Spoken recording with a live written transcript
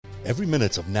Every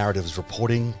minute of Narrative's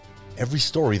reporting, every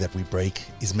story that we break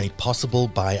is made possible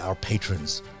by our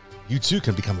patrons. You too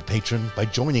can become a patron by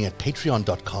joining at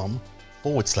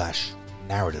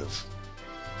patreon.com/narrative.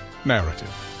 Narrative,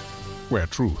 where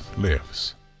truth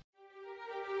lives.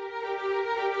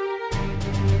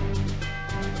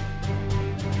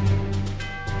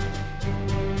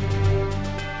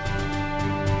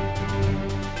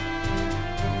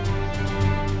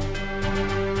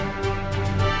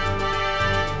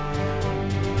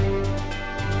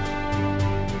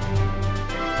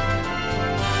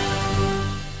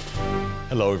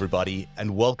 Hello, everybody,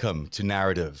 and welcome to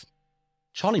Narrative.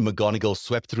 Charlie McGonigal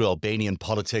swept through Albanian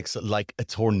politics like a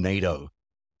tornado.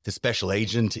 The special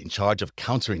agent in charge of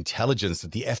counterintelligence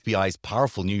at the FBI's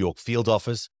powerful New York field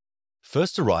office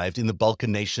first arrived in the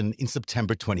Balkan nation in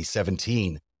September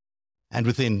 2017. And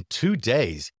within 2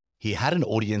 days, he had an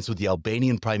audience with the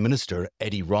Albanian Prime Minister,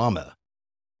 Edi Rama.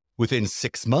 Within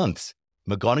 6 months,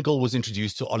 McGonigal was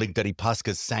introduced to Oleg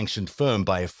Deripaska's sanctioned firm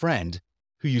by a friend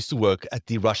who used to work at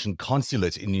the Russian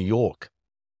consulate in New York.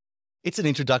 It's an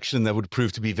introduction that would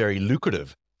prove to be very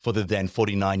lucrative for the then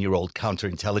 49-year-old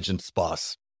counterintelligence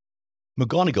boss.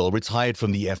 McGonigal retired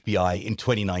from the FBI in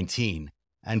 2019,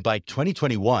 and by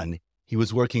 2021, he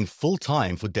was working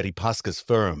full-time for Deripaska's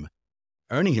firm,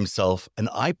 earning himself an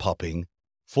eye-popping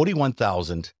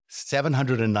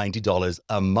 $41,790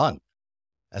 a month,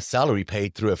 a salary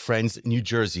paid through a friend's New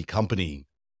Jersey company.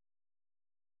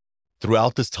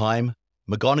 Throughout this time,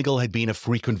 McGonigal had been a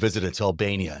frequent visitor to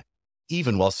Albania,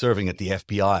 even while serving at the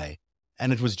FBI,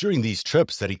 and it was during these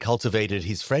trips that he cultivated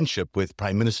his friendship with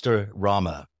Prime Minister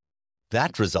Rama.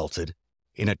 That resulted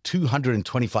in a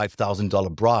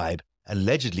 $225,000 bribe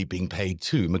allegedly being paid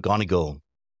to McGonigal.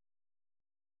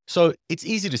 So it's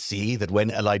easy to see that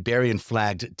when a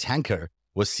Liberian-flagged tanker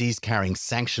was seized carrying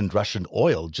sanctioned Russian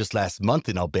oil just last month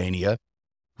in Albania,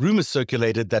 rumors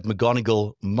circulated that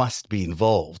McGonigal must be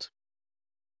involved.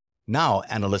 Now,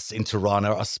 analysts in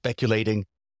Tirana are speculating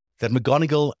that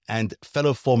McGonigal and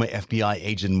fellow former FBI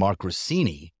agent Mark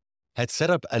Rossini had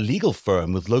set up a legal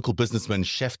firm with local businessman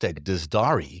Sheftek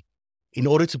Dizdari in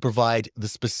order to provide the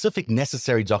specific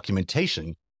necessary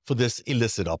documentation for this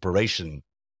illicit operation.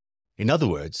 In other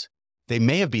words, they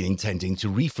may have been intending to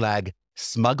reflag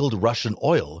smuggled Russian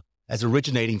oil as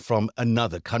originating from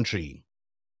another country.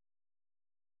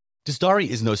 Dizdari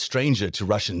is no stranger to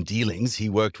Russian dealings. He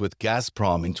worked with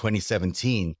Gazprom in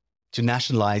 2017 to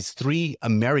nationalize 3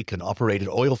 American-operated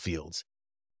oil fields.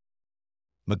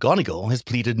 McGonigal has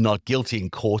pleaded not guilty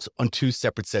in court on 2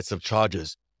 separate sets of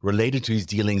charges related to his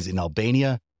dealings in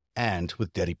Albania and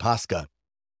with Deripaska.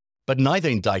 But neither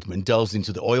indictment delves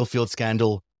into the oil field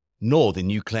scandal nor the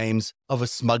new claims of a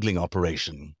smuggling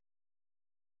operation.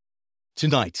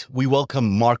 Tonight, we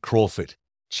welcome Mark Crawford,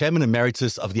 Chairman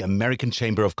Emeritus of the American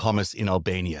Chamber of Commerce in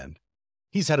Albania.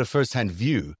 He's had a first-hand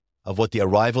view of what the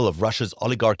arrival of Russia's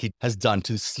oligarchy has done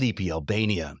to sleepy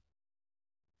Albania.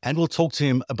 And we'll talk to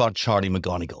him about Charlie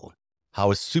McGonigal,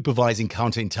 how a supervising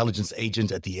counterintelligence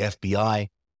agent at the FBI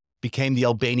became the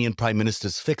Albanian Prime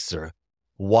Minister's fixer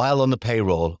while on the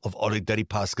payroll of Oleg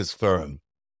Deripaska's firm,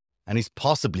 and is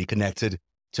possibly connected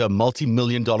to a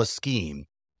multi-million-dollar scheme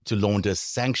to launder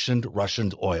sanctioned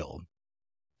Russian oil.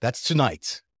 That's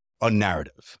tonight on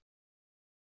Narrative.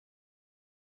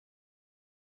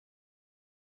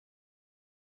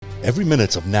 Every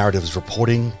minute of Narrative's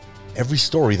reporting, every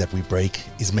story that we break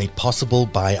is made possible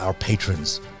by our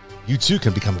patrons. You too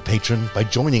can become a patron by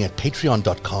joining at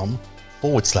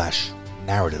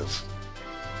patreon.com/narrative.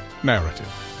 Narrative,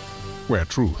 where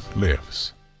truth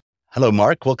lives. Hello,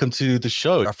 Mark. Welcome to the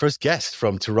show. Our first guest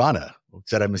from Tirana.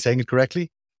 Am I saying it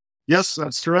correctly? Yes,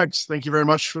 that's correct. Thank you very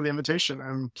much for the invitation.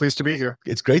 I'm pleased to be here.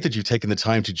 It's great that you've taken the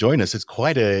time to join us. It's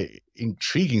quite an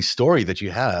intriguing story that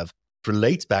you have. It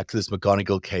relates back to this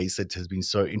McGonigal case that has been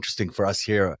so interesting for us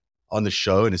here on the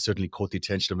show and has certainly caught the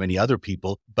attention of many other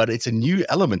people. But it's a new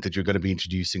element that you're going to be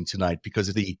introducing tonight because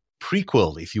of the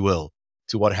prequel, if you will,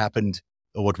 to what happened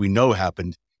or what we know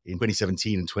happened in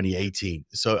 2017 and 2018.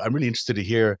 So I'm really interested to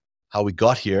hear how we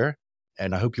got here,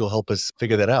 and I hope you'll help us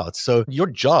figure that out. So your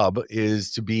job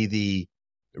is to be the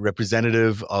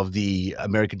representative of the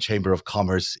American Chamber of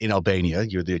Commerce in Albania.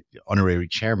 You're the honorary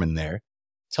chairman there.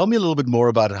 Tell me a little bit more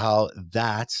about how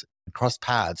that crossed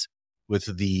paths with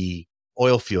the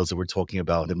oil fields that we're talking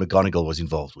about that McGonigal was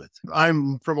involved with.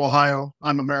 I'm from Ohio.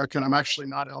 I'm American. I'm actually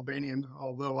not Albanian,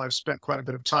 although I've spent quite a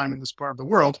bit of time in this part of the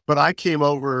world. But I came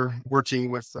over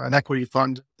working with an equity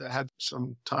fund that had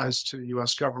some ties to the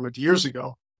U.S. government years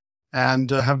ago,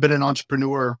 and have been an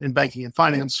entrepreneur in banking and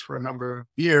finance for a number of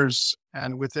years.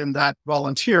 And within that,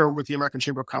 volunteer with the American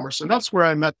Chamber of Commerce. And that's where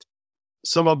I met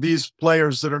some of these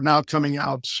players that are now coming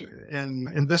out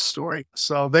in this story.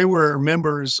 So they were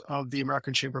members of the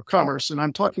American Chamber of Commerce. And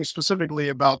I'm talking specifically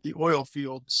about the oil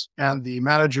fields and the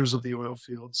managers of the oil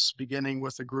fields, beginning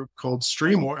with a group called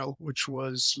Stream Oil, which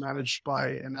was managed by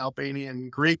an Albanian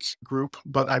Greek group,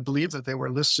 but I believe that they were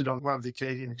listed on one of the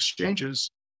Canadian exchanges.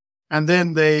 And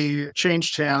then they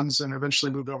changed hands and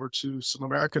eventually moved over to some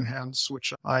American hands,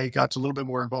 which I got a little bit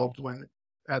more involved with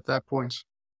at that point.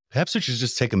 Perhaps we should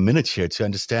just take a minute here to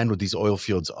understand what these oil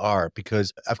fields are,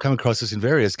 because I've come across this in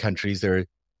various countries. They're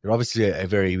obviously a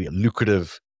very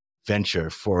lucrative venture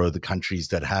for the countries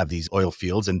that have these oil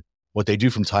fields. And what they do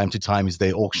from time to time is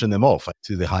they auction them off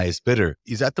to the highest bidder.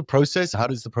 Is that the process? How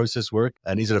does the process work?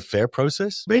 And is it a fair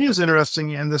process? Albania is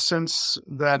interesting in the sense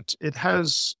that it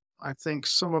has, I think,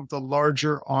 some of the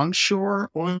larger onshore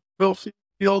oil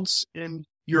fields in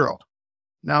Europe.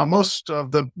 Now, most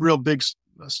of the real big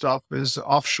stuff is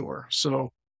offshore. So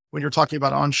when you're talking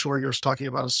about onshore, you're talking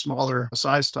about a smaller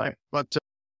size type. But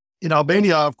in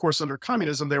Albania, of course, under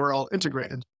communism, they were all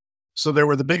integrated. So there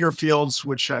were the bigger fields,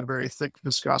 which had very thick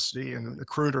viscosity and a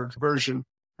cruder version.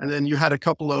 And then you had a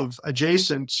couple of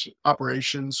adjacent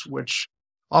operations, which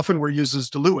often were used as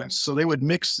diluents. So they would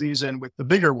mix these in with the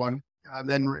bigger one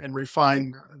and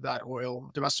refine that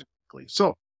oil domestically.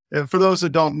 So for those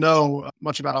that don't know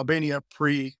much about Albania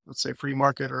let's say, free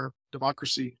market or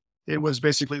democracy, it was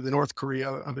basically the North Korea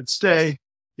of its day.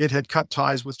 It had cut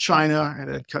ties with China and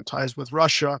it had cut ties with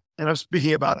Russia. And I'm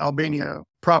speaking about Albania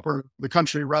proper, the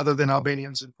country, rather than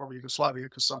Albanians in former Yugoslavia,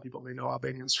 because some people may know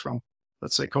Albanians from,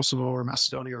 let's say, Kosovo or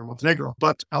Macedonia or Montenegro.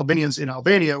 But Albanians in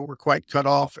Albania were quite cut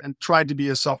off and tried to be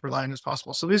as self-reliant as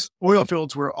possible. So these oil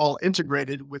fields were all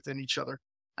integrated within each other.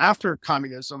 After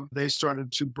communism, they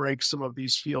started to break some of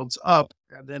these fields up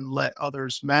and then let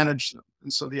others manage them.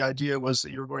 And so the idea was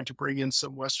that you're going to bring in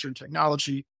some Western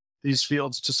technology. These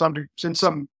fields, in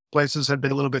some places, had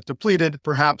been a little bit depleted.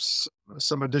 Perhaps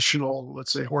some additional,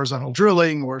 let's say, horizontal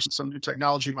drilling or some new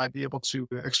technology might be able to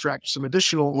extract some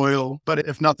additional oil. But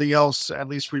if nothing else, at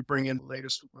least we bring in the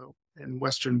latest in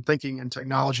Western thinking and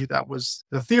technology. That was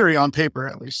the theory on paper,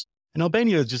 at least. And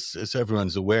Albania, just so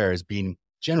everyone's aware, has been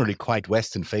generally quite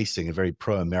Western facing and very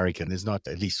pro-American. There's not,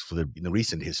 at least for the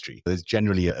recent history, there's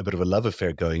generally a bit of a love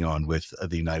affair going on with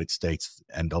the United States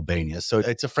and Albania. So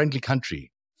it's a friendly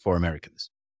country for Americans.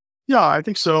 Yeah, I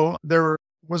think so. There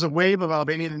was a wave of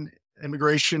Albanian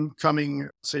immigration coming,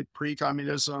 say,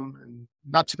 pre-communism, and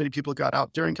not too many people got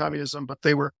out during communism, but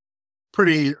they were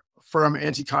pretty firm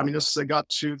anti-communists. They got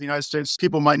to the United States.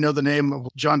 People might know the name of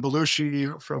John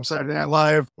Belushi from Saturday Night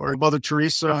Live or Mother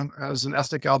Teresa as an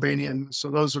ethnic Albanian. So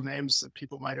those are names that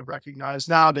people might have recognized.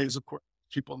 Nowadays, of course,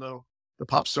 people know the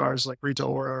pop stars like Rita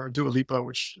Ora or Dua Lipa,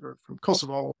 which are from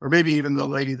Kosovo, or maybe even the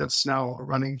lady that's now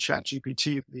running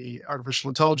ChatGPT, the artificial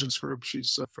intelligence group.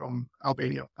 She's from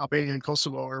Albania. Albania and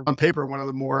Kosovo are on paper one of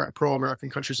the more pro-American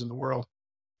countries in the world.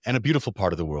 And a beautiful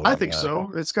part of the world. I think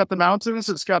so. It's got the mountains,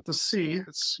 it's got the sea,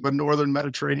 it's a northern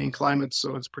Mediterranean climate,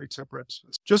 so it's pretty temperate.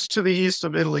 It's just to the east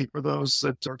of Italy for those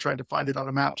that are trying to find it on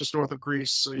a map, just north of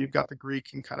Greece. So you've got the Greek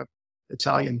and kind of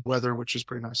Italian weather, which is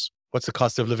pretty nice. What's the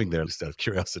cost of living there, just out of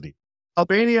curiosity?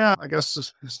 Albania, I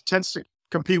guess, tends to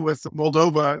compete with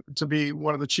Moldova to be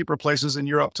one of the cheaper places in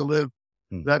Europe to live.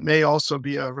 That may also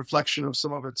be a reflection of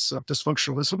some of its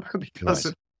dysfunctionalism because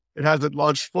it hasn't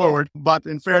launched forward. But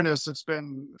in fairness, it's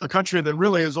been a country that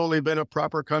really has only been a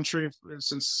proper country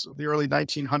since the early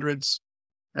 1900s.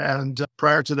 And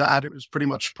prior to that, it was pretty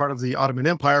much part of the Ottoman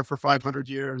Empire for 500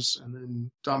 years and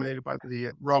then dominated by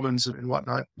the Romans and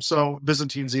whatnot. So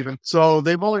Byzantines even. So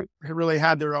they've only really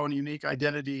had their own unique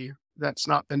identity that's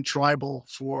not been tribal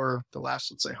for the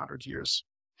last, let's say, 100 years.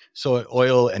 So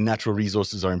oil and natural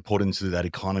resources are important to that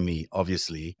economy,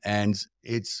 obviously. And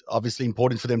it's obviously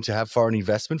important for them to have foreign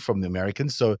investment from the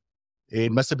Americans. So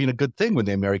it must have been a good thing when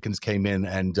the Americans came in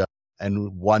and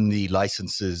won the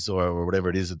licenses or whatever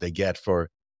it is that they get for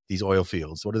these oil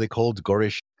fields. What are they called?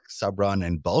 Gorish, Sabran,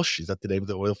 and Balsh? Is that the name of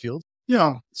the oil field?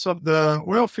 Yeah. So the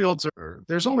oil fields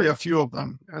there's only a few of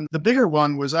them. And the bigger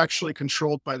one was actually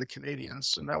controlled by the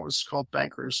Canadians, and that was called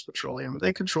Bankers Petroleum.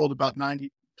 They controlled about 90+%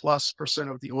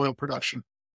 of the oil production.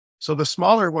 So the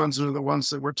smaller ones are the ones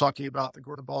that we're talking about, the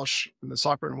Gorda Balsh and the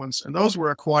Sabran ones. And those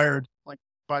were acquired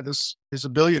by he's a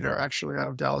billionaire actually out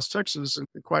of Dallas, Texas, and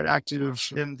quite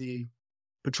active in the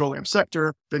petroleum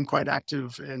sector, been quite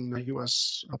active in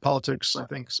U.S. politics, I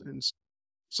think. And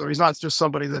so he's not just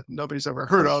somebody that nobody's ever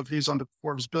heard of. He's on the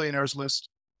Forbes billionaires list.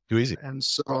 Who is he? And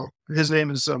so his name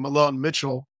is Malone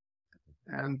Mitchell.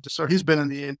 And so he's been in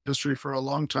the industry for a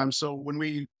long time. So when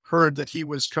we heard that he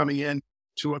was coming in,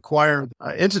 to acquire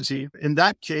an entity. In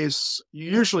that case, you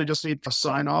usually just need a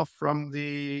sign off from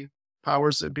the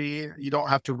powers that be. You don't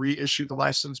have to reissue the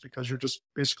license because you're just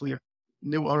basically a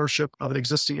new ownership of an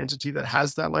existing entity that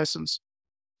has that license.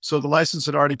 So the license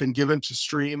had already been given to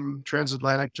Stream.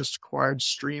 Transatlantic just acquired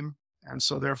Stream. And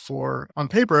so therefore, on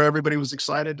paper, everybody was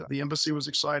excited. The embassy was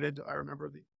excited. I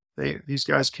remember these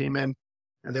guys came in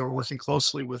and they were working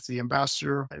closely with the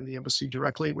ambassador and the embassy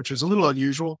directly, which is a little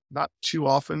unusual. Not too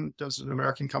often does an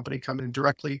American company come in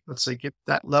directly, let's say, get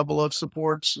that level of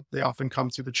support. They often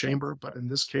come through the chamber, but in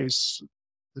this case,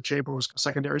 the chamber was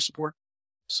secondary support.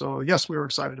 So yes, we were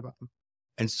excited about them.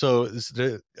 And so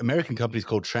the American company is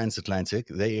called Transatlantic.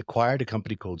 They acquired a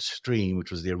company called Stream, which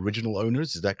was the original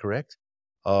owners. Is that correct?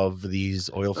 Of these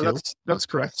oil fields? That's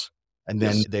correct. And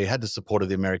then they had the support of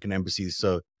the American embassy.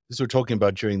 So this we're talking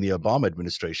about during the Obama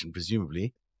administration,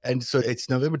 presumably. And so it's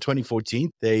November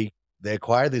 2014. They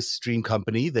acquire this Stream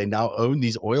company. They now own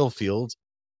these oil fields.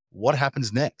 What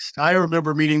happens next? I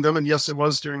remember meeting them. And yes, it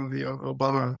was during the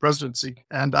Obama presidency.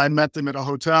 And I met them at a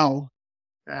hotel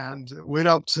and went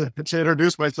up to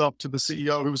introduce myself to the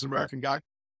CEO, who was an American guy.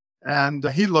 And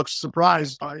he looked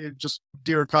surprised. I just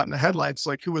deer caught in the headlights,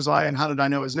 like, who was I and how did I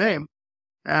know his name?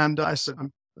 And I said,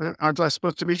 aren't I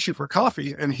supposed to meet you for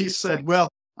coffee? And he said, well,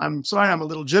 I'm sorry, I'm a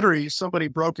little jittery. Somebody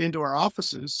broke into our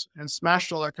offices and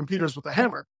smashed all our computers with a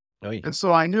hammer. Oh, yeah. And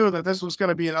so I knew that this was going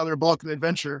to be another Balkan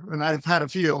adventure. And I've had a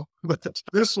few, but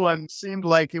this one seemed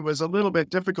like it was a little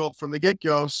bit difficult from the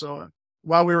get-go. So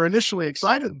while we were initially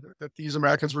excited that these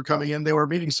Americans were coming in, they were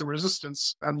meeting some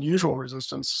resistance, unusual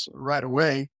resistance right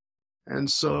away. And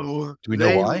so do we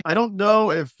know why? I don't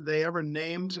know if they ever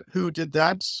named who did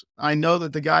that. I know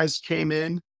that the guys came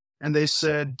in and they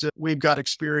said, we've got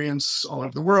experience all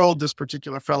over the world. This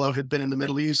particular fellow had been in the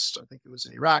Middle East. I think it was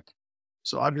in Iraq.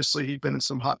 So obviously he'd been in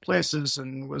some hot places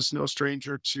and was no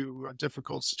stranger to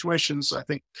difficult situations. I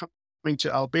think coming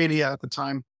to Albania at the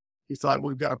time, he thought,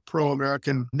 we've got a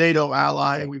pro-American NATO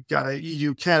ally. We've got an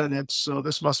EU candidate. So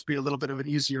this must be a little bit of an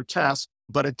easier task,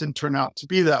 but it didn't turn out to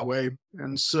be that way.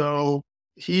 And so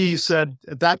he said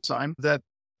at that time that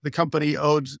the company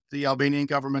owed the Albanian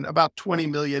government about 20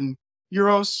 million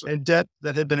euros in debt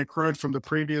that had been accrued from the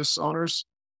previous owners,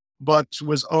 but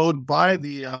was owed by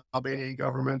the Albanian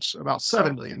government about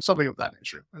 7 million, something of that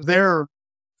nature. Their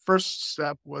first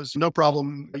step was, no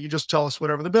problem. You just tell us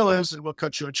whatever the bill is and we'll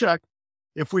cut you a check.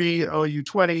 If we owe you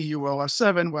 20, you owe us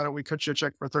 7. Why don't we cut you a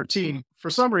check for 13? For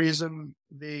some reason,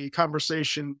 the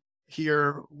conversation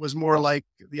here was more like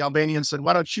the Albanians said,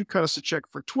 why don't you cut us a check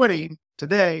for 20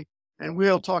 today and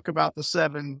we'll talk about the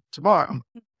 7 tomorrow.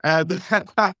 And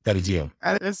that is you.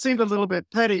 And it seemed a little bit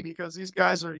petty because these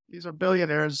are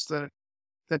billionaires they're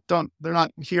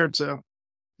not here to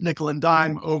nickel and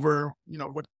dime over,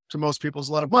 what to most people is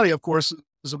a lot of money, of course,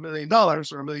 is $1 million or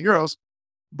 €1 million.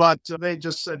 But they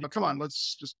just said, come on,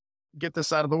 let's just get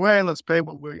this out of the way. Let's pay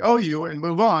what we owe you and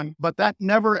move on. But that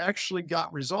never actually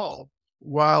got resolved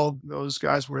while those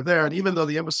guys were there. And even though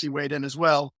the embassy weighed in as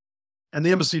well, and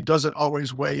the embassy doesn't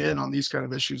always weigh in on these kind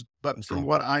of issues, but from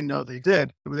what I know they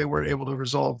were able to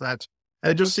resolve that.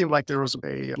 And it just seemed like there was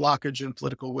a blockage in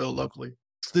political will locally.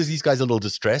 So these guys are a little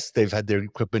distressed. They've had their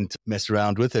equipment messed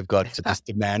around with. They've got this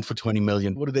demand for 20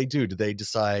 million. What do? Do they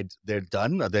decide they're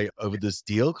done? Are they over this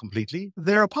deal completely?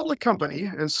 They're a public company,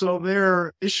 and so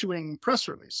they're issuing press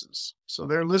releases. So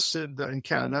they're listed in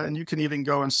Canada, and you can even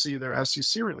go and see their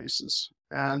SEC releases.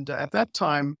 And at that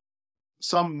time,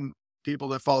 some people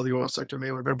that follow the oil sector may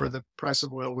remember the price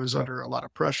of oil was under a lot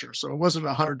of pressure. So it wasn't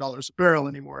 $100 a barrel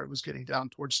anymore. It was getting down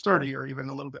towards 30 or even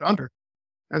a little bit under.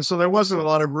 And so there wasn't a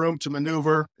lot of room to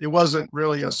maneuver. It wasn't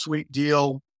really a sweet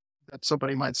deal that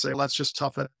somebody might say, let's just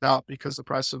tough it out because the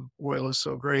price of oil is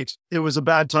so great. It was a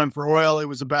bad time for oil. It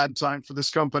was a bad time for this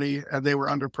company, and they were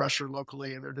under pressure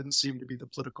locally, and there didn't seem to be the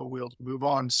political will to move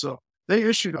on. So they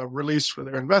issued a release for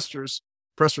their investors,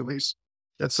 press release,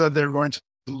 that said they're going to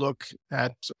look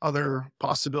at other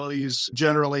possibilities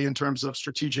generally in terms of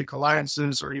strategic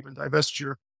alliances or even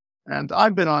divestiture. And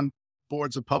I've been on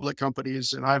boards of public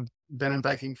companies, and I've been in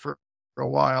banking for a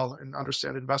while and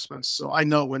understand investments. So I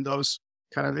know when those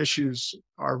kind of issues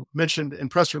are mentioned in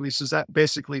press releases, that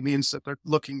basically means that they're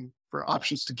looking for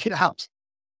options to get out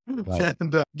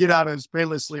and get out as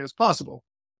painlessly as possible.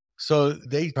 So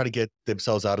they try to get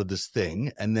themselves out of this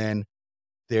thing. And then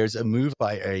there's a move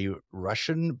by a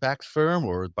Russian-backed firm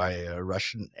or by a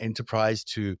Russian enterprise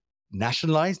to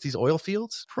nationalize these oil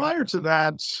fields. Prior to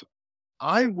that,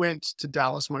 I went to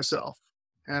Dallas myself.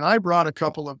 And I brought a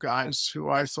couple of guys who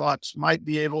I thought might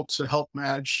be able to help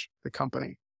manage the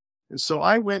company. And so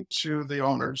I went to the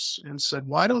owners and said,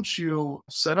 why don't you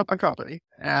set up a company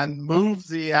and move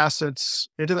the assets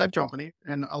into that company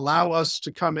and allow us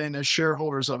to come in as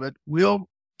shareholders of it? We'll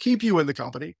keep you in the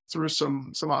company through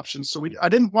some options. So I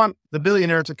didn't want the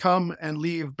billionaire to come and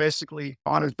leave basically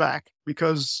on his back,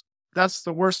 because that's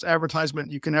the worst advertisement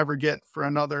you can ever get for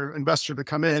another investor to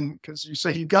come in, because you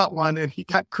say he got one and he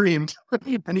got creamed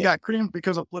and he got creamed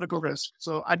because of political risk.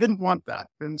 So I didn't want that.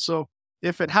 And so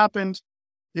if it happened,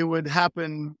 it would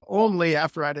happen only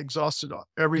after I'd exhausted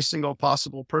every single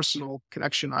possible personal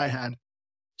connection I had.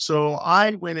 So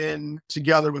I went in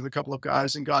together with a couple of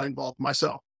guys and got involved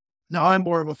myself. Now I'm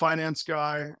more of a finance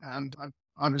guy, and I'm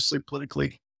obviously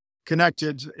politically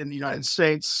connected in the United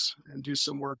States and do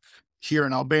some work here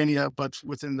in Albania, but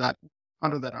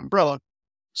under that umbrella.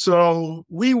 So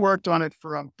we worked on it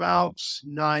for about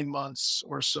 9 months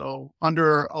or so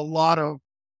under a lot of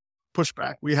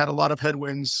pushback. We had a lot of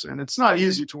headwinds, and it's not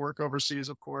easy to work overseas,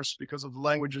 of course, because of the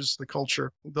languages, the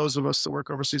culture. Those of us that work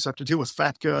overseas have to deal with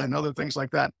FATCA and other things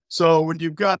like that. So when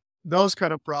you've got those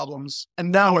kind of problems,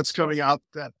 and now it's coming out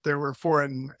that there were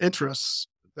foreign interests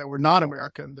that were not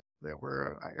American, that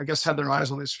were, I guess, had their eyes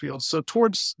on these fields. So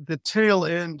towards the tail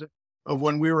end of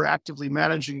when we were actively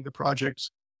managing the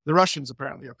project, the Russians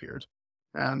apparently appeared.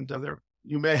 And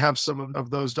you may have some of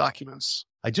those documents.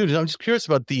 I do. I'm just curious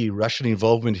about the Russian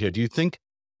involvement here. Do you think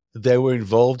they were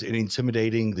involved in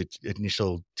intimidating the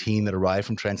initial team that arrived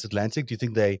from Transatlantic? Do you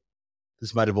think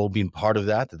this might have all been part of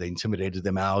that they intimidated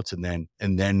them out and then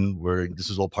this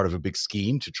was all part of a big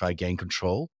scheme to try gain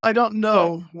control? I don't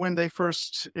know when they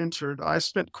first entered. I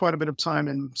spent quite a bit of time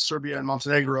in Serbia and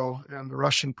Montenegro, and the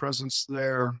Russian presence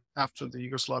there after the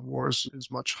Yugoslav wars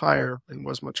is much higher and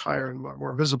was much higher and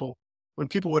more visible. When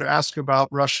people would ask about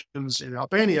Russians in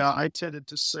Albania, I tended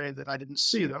to say that I didn't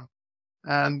see them.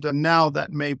 And now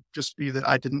that may just be that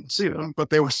I didn't see them, but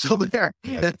they were still there.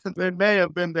 They may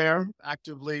have been there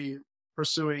actively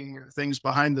pursuing things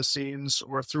behind the scenes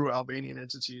or through Albanian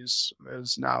entities.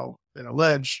 Has now been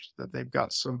alleged that they've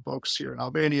got some folks here in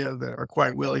Albania that are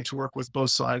quite willing to work with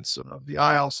both sides of the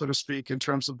aisle, so to speak, in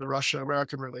terms of the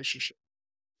Russia-American relationship.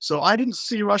 So I didn't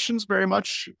see Russians very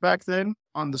much back then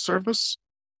on the surface.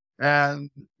 And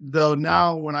though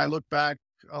now when I look back,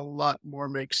 a lot more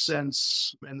makes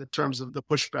sense in the terms of the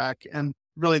pushback and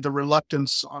really the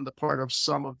reluctance on the part of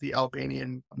some of the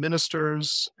Albanian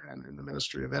ministers and in the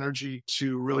Ministry of Energy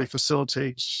to really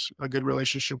facilitate a good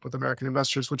relationship with American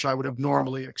investors, which I would have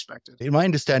normally expected. In my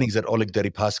understanding is that Oleg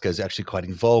Deripaska is actually quite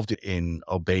involved in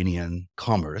Albanian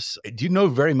commerce. Do you know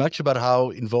very much about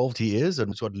how involved he is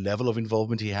and what level of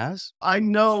involvement he has? I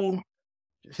know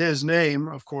his name,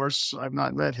 of course. I've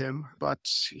not met him, but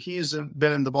he's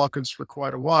been in the Balkans for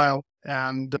quite a while.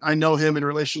 And I know him in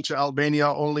relation to Albania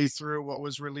only through what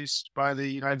was released by the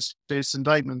United States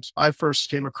indictment. I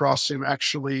first came across him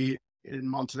actually in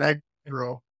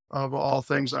Montenegro. Of all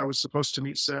things, I was supposed to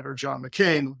meet Senator John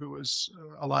McCain, who was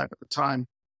alive at the time.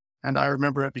 And I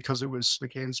remember it because it was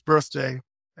McCain's birthday.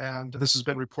 And this has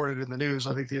been reported in the news.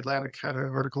 I think the Atlantic had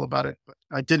an article about it, but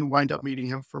I didn't wind up meeting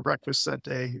him for breakfast that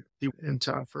day. He was in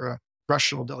town for a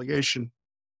congressional delegation.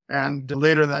 And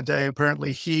later that day,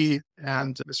 apparently he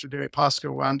and Mr.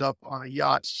 Deripaska wound up on a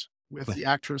yacht with the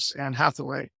actress Anne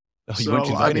Hathaway. So,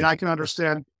 I mean, I can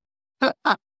understand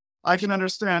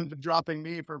dropping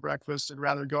me for breakfast and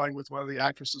rather going with one of the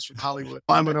actresses from Hollywood.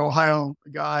 I'm an Ohio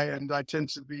guy, and I tend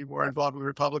to be more involved with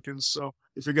Republicans. So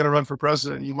if you're going to run for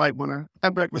president, you might want to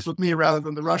have breakfast with me rather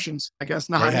than the Russians. I guess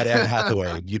not. They had Anne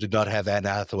Hathaway. You did not have Anne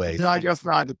Hathaway. No, I guess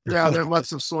not. Yeah, there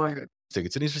must have swung it.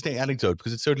 It's an interesting anecdote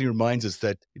because it certainly reminds us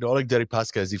that, Oleg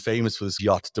Deripaska is famous for this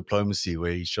yacht diplomacy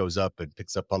where he shows up and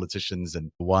picks up politicians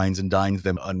and wines and dines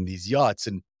them on these yachts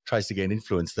and tries to gain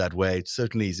influence that way. It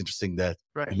certainly is interesting that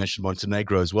you mentioned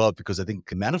Montenegro as well, because I think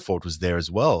Manafort was there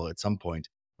as well at some point,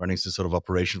 running some sort of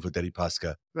operation for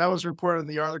Deripaska. That was reported in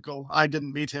the article. I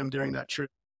didn't meet him during that trip.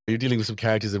 You're dealing with some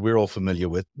characters that we're all familiar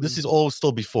with. This is all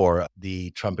still before the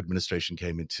Trump administration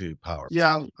came into power.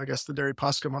 Yeah, I guess the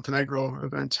Deripaska Montenegro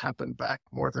event happened back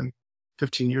more than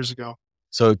 15 years ago.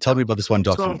 So tell me about this one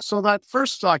document. So that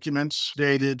first document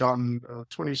dated on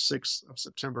 26th of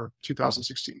September,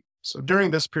 2016. So during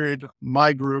this period,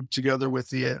 my group, together with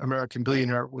the American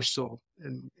billionaire, were still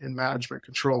in management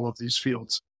control of these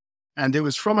fields. And it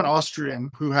was from an Austrian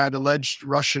who had alleged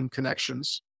Russian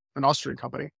connections, an Austrian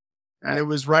company. And it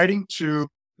was writing to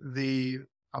the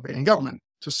Albanian government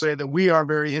to say that we are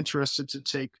very interested to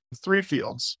take 3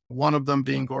 fields, one of them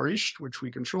being Gorisht, which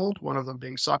we controlled, one of them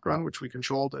being Sakran, which we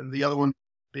controlled, and the other one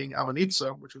being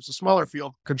Avanica, which was a smaller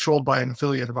field controlled by an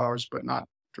affiliate of ours, but not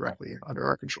directly under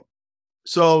our control.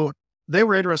 So They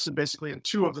were interested basically in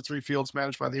two of the three fields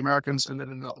managed by the Americans and then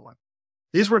another one.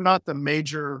 These were not the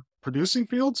major producing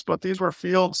fields, but these were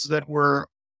fields that were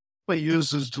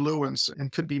used as diluents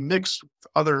and could be mixed with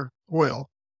other oil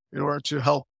in order to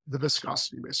help the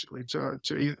viscosity, basically,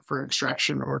 for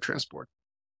extraction or transport.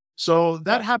 So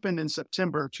that happened in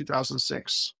September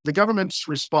 2006. The government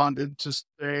responded to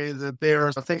say that they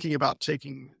are thinking about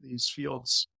taking these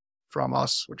fields from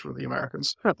us, which were the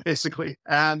Americans, basically.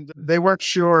 And they weren't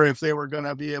sure if they were going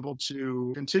to be able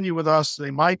to continue with us.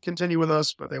 They might continue with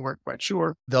us, but they weren't quite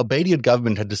sure. The Albanian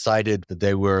government had decided that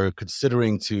they were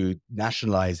considering to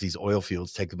nationalize these oil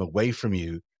fields, take them away from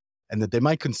you, and that they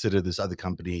might consider this other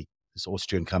company, this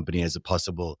Austrian company, as a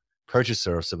possible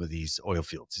purchaser of some of these oil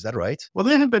fields. Is that right? Well,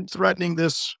 they had been threatening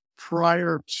this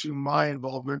prior to my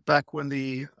involvement, back when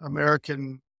the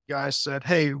American guy said,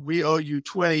 hey, we owe you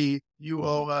 20, you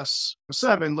owe us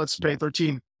 7, let's pay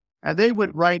 13. And they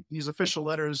would write these official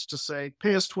letters to say,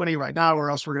 pay us 20 right now, or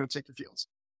else we're going to take the fields.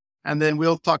 And then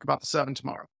we'll talk about the 7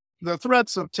 tomorrow. The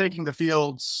threats of taking the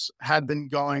fields had been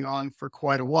going on for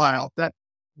quite a while. That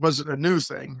wasn't a new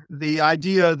thing. The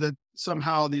idea that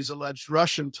somehow these alleged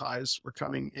Russian ties were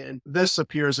coming in, this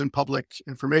appears in public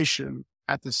information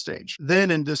at this stage. Then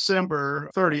in December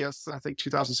 30th, I think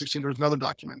 2016, there was another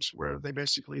document where they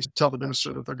basically tell the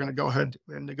minister that they're going to go ahead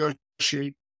and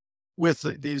negotiate with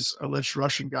these alleged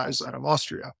Russian guys out of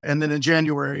Austria. And then in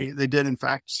January, they did in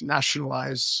fact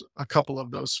nationalize a couple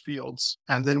of those fields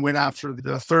and then went after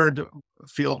the third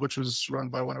field, which was run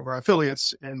by one of our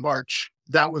affiliates in March.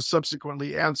 That was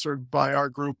subsequently answered by our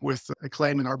group with a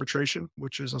claim in arbitration,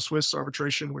 which is a Swiss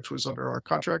arbitration, which was under our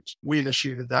contract. We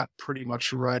initiated that pretty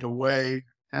much right away.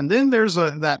 And then there's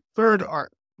that third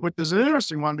art, which is an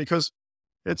interesting one because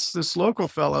it's this local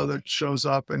fellow that shows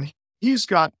up and he's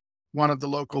got one of the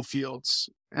local fields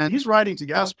and he's writing to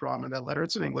Gazprom in that letter.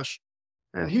 It's in English.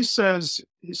 And he says,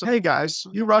 hey guys,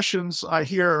 you Russians, I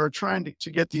hear, are trying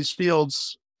to get these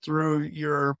fields through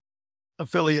your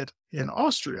affiliate in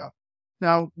Austria.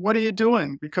 Now, what are you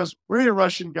doing? Because we're the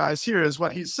Russian guys here, is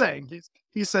what he's saying.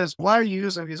 He says, why are you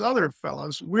using these other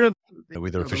fellows? We're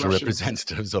the official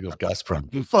representatives of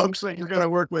Gazprom. The folks that you're going to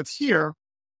work with here.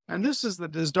 And this is the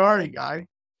Dizdari guy,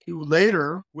 who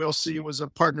later we'll see was a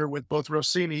partner with both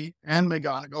Rossini and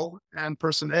McGonigal and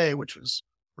Person A, which was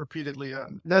repeatedly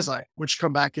Nezai, which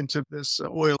come back into this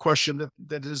oil question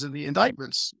that is in the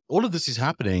indictments. All of this is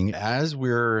happening as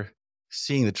we're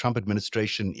seeing the Trump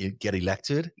administration get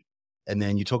elected. And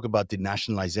then you talk about the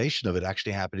nationalization of it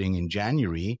actually happening in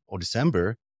January or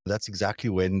December. That's exactly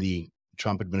when the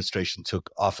Trump administration took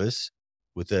office,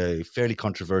 with a fairly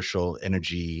controversial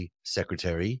energy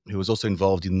secretary who was also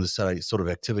involved in this sort of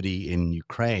activity in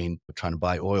Ukraine, trying to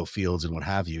buy oil fields and what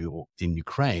have you in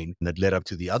Ukraine. And that led up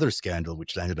to the other scandal,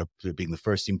 which landed up being the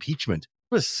first impeachment.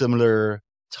 It was similar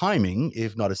timing,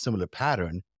 if not a similar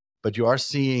pattern. But you are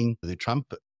seeing the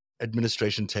Trump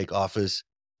administration take office,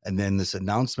 and then this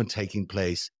announcement taking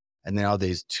place. And now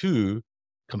there's two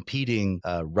competing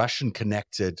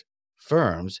Russian-connected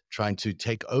firms trying to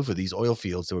take over these oil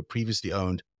fields that were previously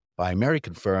owned by an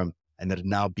American firm and that are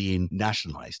now being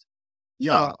nationalized.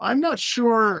 Yeah, I'm not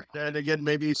sure. And again,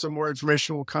 maybe some more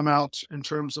information will come out in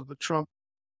terms of the Trump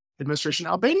administration.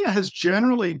 Albania has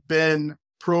generally been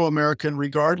pro-American,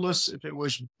 regardless if it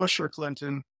was Bush or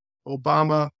Clinton,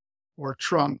 Obama or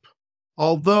Trump.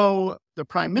 Although the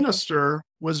prime minister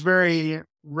was very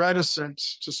reticent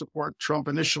to support Trump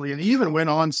initially, and he even went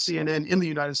on CNN in the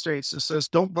United States and says,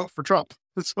 don't vote for Trump.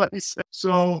 That's what he said.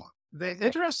 So the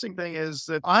interesting thing is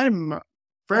that I'm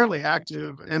fairly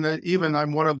active, and even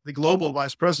I'm one of the global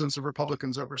vice presidents of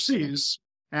Republicans overseas,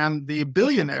 and the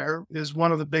billionaire is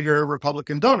one of the bigger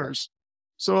Republican donors.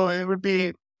 So it would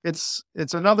be, it's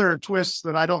another twist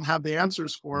that I don't have the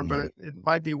answers for, but it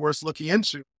might be worth looking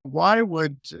into. Why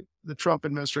would the Trump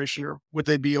administration, or would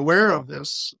they be aware of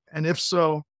this? And if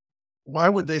so, why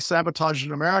would they sabotage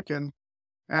an American?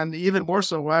 And even more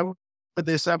so, why would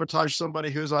they sabotage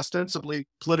somebody who's ostensibly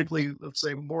politically, let's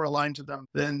say, more aligned to them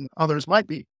than others might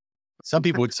be? Some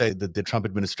people would say that the Trump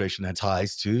administration had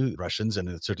ties to Russians,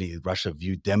 and certainly Russia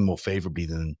viewed them more favorably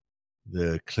than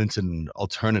the Clinton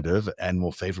alternative and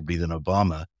more favorably than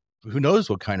Obama. Who knows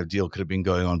what kind of deal could have been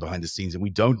going on behind the scenes? And we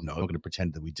don't know. I'm going to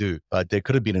pretend that we do. But there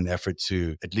could have been an effort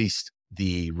to, at least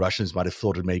the Russians might have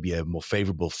thought it may be a more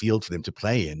favorable field for them to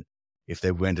play in if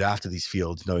they went after these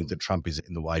fields, knowing that Trump is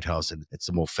in the White House and it's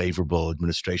a more favorable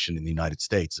administration in the United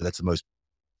States. So that's the most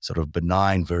sort of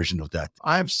benign version of that.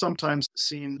 I've sometimes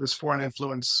seen this foreign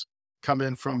influence come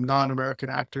in from non-American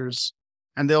actors,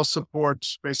 and they'll support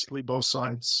basically both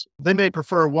sides. They may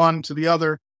prefer one to the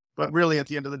other, but really at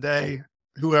the end of the day,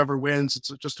 whoever wins, it's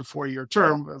just a 4-year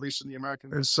term, at least in the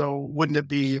American. And so wouldn't it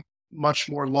be much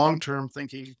more long-term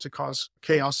thinking to cause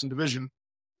chaos and division?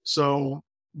 So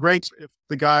great if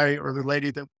the guy or the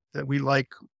lady that we like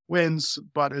wins,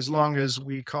 but as long as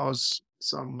we cause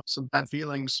some bad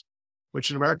feelings, which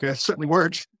in America certainly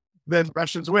weren't, then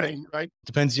Russians winning, right?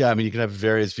 Depends. Yeah. I mean, you can have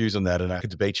various views on that, and I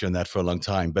could debate you on that for a long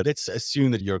time, but let's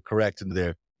assume that you're correct and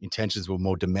their intentions were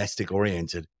more domestic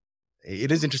oriented.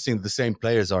 It is interesting that the same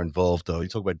players are involved, though. You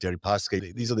talk about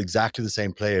Deripaska. These are exactly the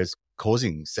same players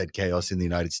causing said chaos in the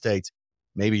United States,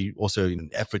 maybe also in an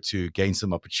effort to gain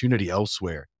some opportunity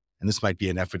elsewhere. And this might be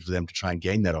an effort for them to try and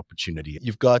gain that opportunity.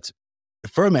 You've got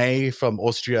Firm A from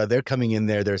Austria. They're coming in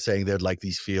there. They're saying they'd like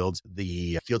these fields.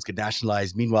 The fields get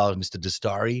nationalized. Meanwhile, Mr.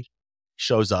 Dastari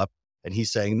shows up and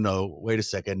he's saying, no, wait a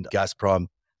second, Gazprom,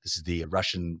 this is the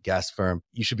Russian gas firm.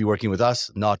 You should be working with us,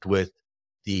 not with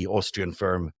the Austrian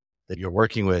firm that you're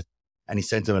working with. And he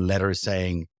sent them a letter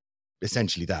saying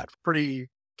essentially that. Pretty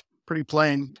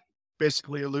plain,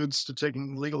 basically alludes to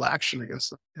taking legal action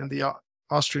against them and the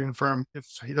Austrian firm if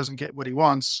he doesn't get what he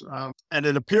wants. And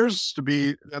it appears to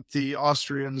be that the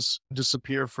Austrians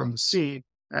disappear from the scene.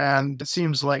 And it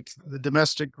seems like the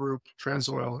domestic group,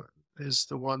 Transoil, is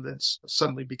the one that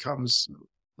suddenly becomes,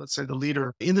 let's say, the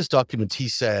leader. In this document, he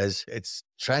says it's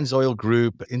Transoil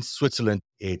Group in Switzerland.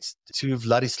 It's to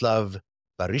Vladislav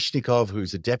Baryshnikov,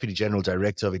 who's the Deputy General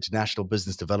Director of International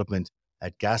Business Development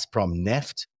at Gazprom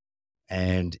Neft.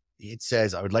 And it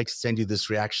says, I would like to send you this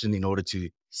reaction in order to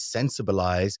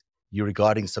sensibilize you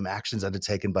regarding some actions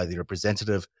undertaken by the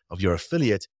representative of your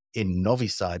affiliate in Novi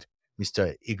Sad,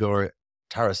 Mr. Igor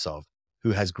Tarasov,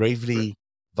 who has gravely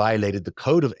violated the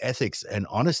code of ethics and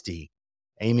honesty,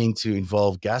 aiming to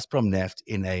involve Gazprom Neft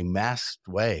in a masked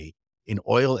way in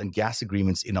oil and gas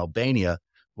agreements in Albania,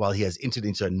 while he has entered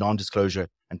into a non-disclosure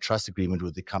and trust agreement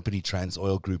with the company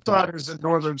Transoil Group. Daughters in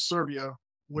northern Serbia,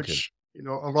 which,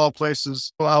 of all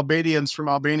places, Albanians from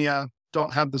Albania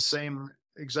don't have the same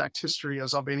exact history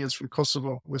as Albanians from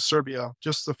Kosovo with Serbia.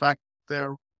 Just the fact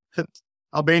that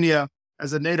Albania,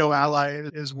 as a NATO ally,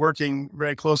 is working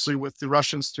very closely with the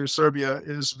Russians through Serbia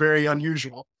is very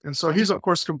unusual. And so he's, of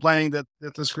course, complaining that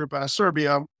this group out of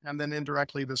Serbia, and then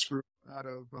indirectly this group out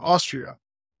of Austria,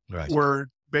 were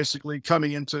basically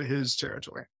coming into his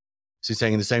territory. So he's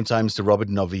saying in the same time, Mr. Robert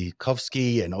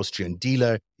Novikovsky, an Austrian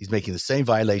dealer, he's making the same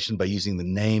violation by using the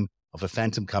name of a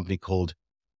phantom company called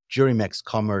Jurimex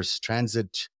Commerce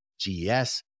Transit,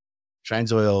 GES.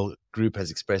 Transoil Group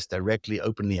has expressed directly,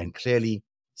 openly, and clearly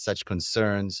such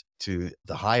concerns to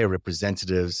the higher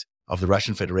representatives of the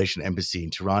Russian Federation Embassy in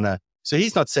Tirana. So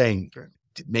he's not saying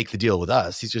make the deal with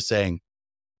us. He's just saying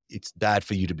it's bad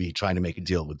for you to be trying to make a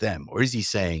deal with them. Or is he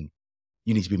saying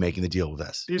you need to be making the deal with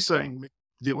us? He's saying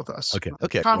deal with us.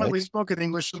 Okay. Commonly spoken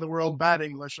English in the world, bad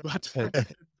English, but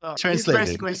he's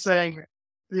basically saying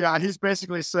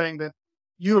that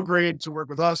you agreed to work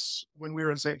with us when we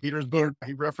were in St. Petersburg.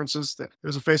 He references that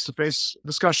there's a face-to-face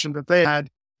discussion that they had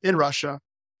in Russia,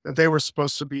 that they were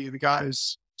supposed to be the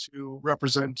guys to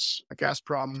represent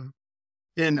Gazprom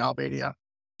in Albania.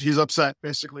 He's upset,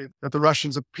 basically, that the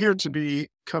Russians appear to be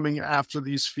coming after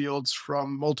these fields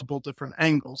from multiple different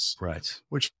angles. Right.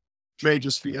 Which may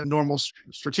just be a normal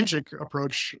strategic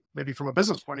approach. Maybe from a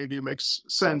business point of view, makes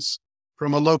sense.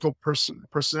 From a local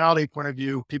personality point of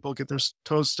view, people get their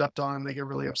toes stepped on and they get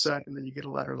really upset. And then you get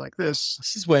a letter like this.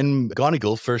 This is when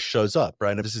McGonigal first shows up,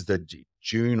 right? This is the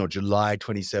June or July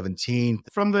 2017.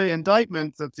 From the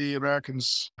indictment that the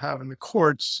Americans have in the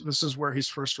courts, this is where he's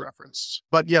first referenced.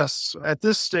 But yes, at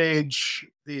this stage,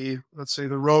 let's say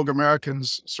the rogue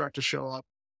Americans start to show up.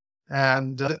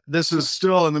 And this is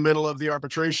still in the middle of the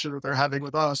arbitration that they're having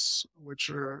with us, which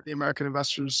are the American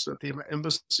investors that the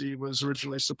embassy was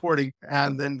originally supporting.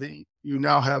 And then you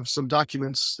now have some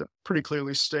documents that pretty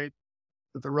clearly state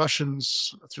that the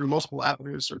Russians, through multiple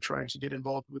avenues, are trying to get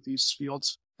involved with these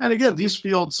fields. And again, these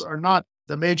fields are not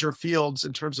the major fields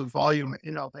in terms of volume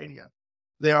in Albania.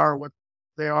 They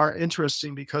are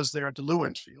interesting because they are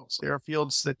diluent fields. They are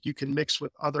fields that you can mix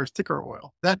with other thicker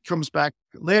oil. That comes back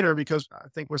later because I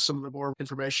think with some of the more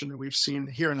information that we've seen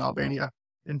here in Albania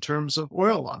in terms of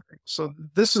oil laundering. So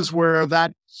this is where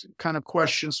that kind of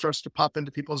question starts to pop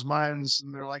into people's minds.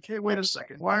 And they're like, hey, wait a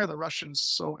second. Why are the Russians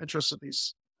so interested in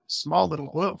these small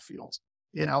little oil fields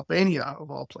in Albania,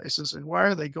 of all places? And why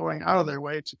are they going out of their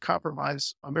way to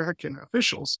compromise American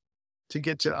officials to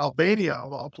get to Albania,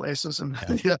 of all places?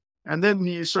 And then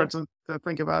you start to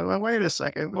think about, well, wait a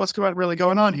second, what's really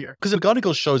going on here? Because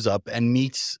McGonigal shows up and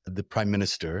meets the Prime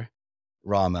Minister,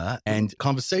 Rama, and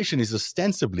conversation is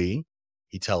ostensibly,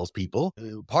 he tells people,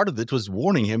 part of it was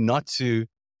warning him not to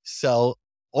sell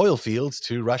oil fields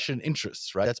to Russian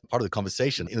interests, right? That's part of the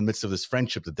conversation in the midst of this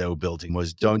friendship that they were building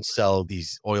was don't sell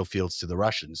these oil fields to the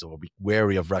Russians or be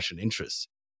wary of Russian interests.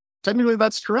 Technically,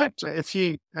 that's correct.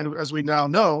 And as we now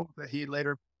know, that he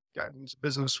later got into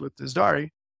business with Dizdari,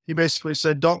 he basically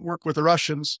said, don't work with the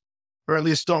Russians, or at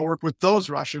least don't work with those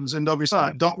Russians in Novi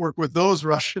Sad. Don't work with those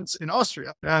Russians in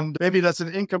Austria. And maybe that's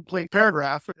an incomplete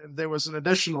paragraph. And there was an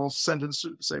additional sentence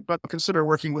to say, but consider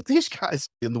working with these guys.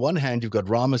 On the one hand, you've got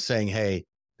Rama saying, hey,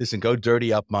 listen, go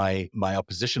dirty up my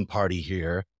opposition party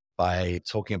here by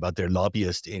talking about their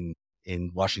lobbyist in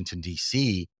Washington,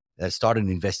 D.C., start an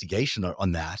investigation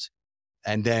on that.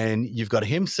 And then you've got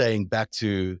him saying back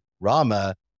to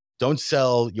Rama, don't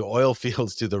sell your oil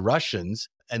fields to the Russians.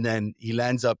 And then he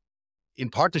lands up in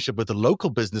partnership with a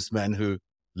local businessman who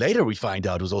later we find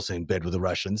out was also in bed with the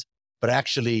Russians, but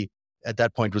actually at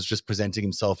that point was just presenting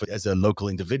himself as a local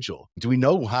individual. Do we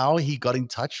know how he got in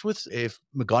touch with, if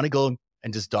McGonigal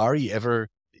and Dizdari ever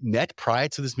met prior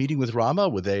to this meeting with Rama?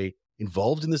 Were they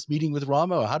involved in this meeting with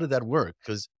Rama, or how did that work?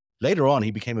 Because later on,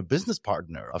 he became a business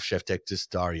partner of Sheftek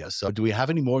Dizdari. So do we have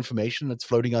any more information that's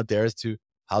floating out there as to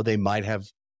how they might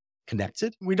have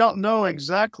connected? We don't know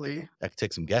exactly. I could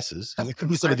take some guesses.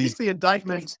 The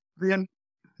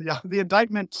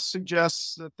indictment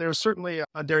suggests that there's certainly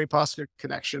a Deripaska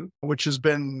connection, which has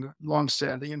been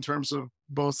longstanding in terms of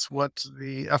both what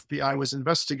the FBI was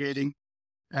investigating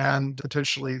and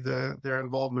potentially their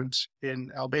involvement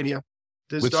in Albania.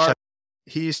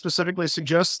 He specifically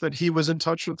suggests that he was in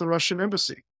touch with the Russian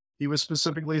embassy. He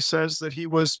specifically says that he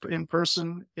was in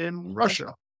person in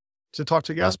Russia to talk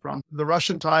to Gazprom. The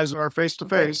Russian ties are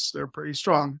face-to-face. They're pretty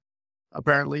strong,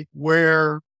 apparently.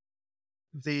 Where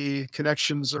the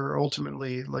connections are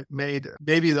ultimately made,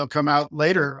 maybe they'll come out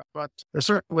later, but there's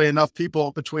certainly enough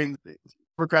people between the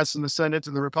Democrats in the Senate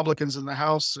and the Republicans in the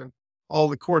House and all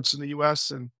the courts in the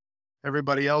U.S. and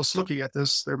everybody else looking at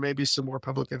this. There may be some more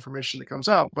public information that comes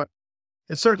out, but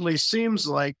it certainly seems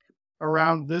like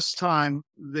around this time,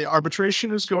 the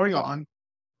arbitration is going on.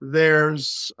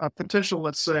 There's a potential,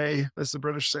 let's say, as the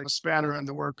British say, a spanner in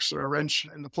the works or a wrench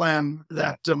in the plan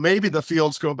that maybe the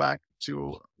fields go back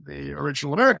to the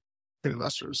original American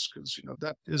investors, because,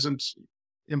 that isn't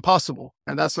impossible.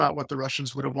 And that's not what the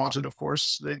Russians would have wanted, of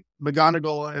course.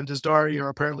 McGonigal and Dizdari are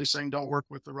apparently saying, don't work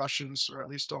with the Russians, or at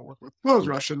least don't work with those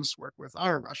Russians, work with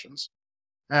our Russians.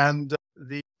 And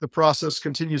the process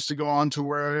continues to go on to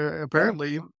where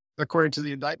apparently, according to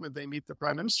the indictment, they meet the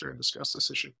prime minister and discuss this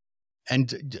issue.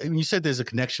 And you said there's a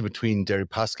connection between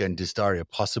Deripaska and Dizdari,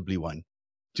 possibly one.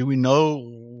 Do we know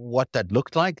what that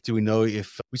looked like? Do we know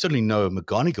if, we certainly know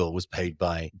McGonigal was paid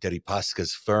by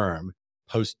Deripaska's firm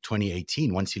post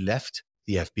 2018 once he left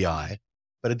the FBI.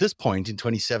 But at this point in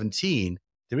 2017,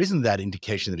 there isn't that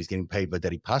indication that he's getting paid by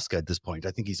Deripaska at this point.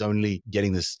 I think he's only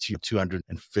getting this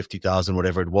 $250,000,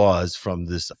 whatever it was, from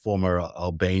this former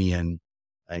Albanian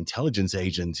intelligence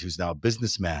agent who's now a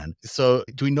businessman. So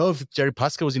do we know if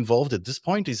Deripaska was involved at this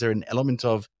point? Is there an element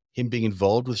of him being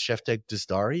involved with Sheftek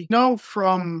Dizdari? No,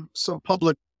 from some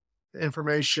public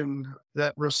information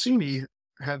that Rossini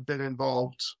had been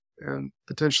involved and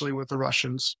potentially with the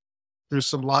Russians. There's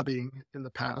some lobbying in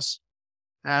the past.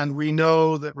 And we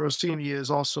know that Rossini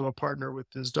is also a partner with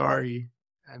Dizdari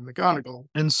and McGonigal.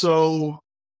 And so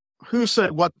who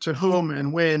said what to whom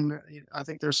and when, I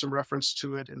think there's some reference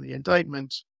to it in the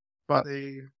indictment, but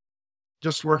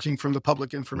just working from the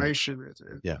public information,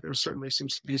 there certainly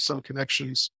seems to be some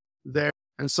connections there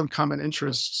and some common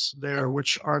interests there,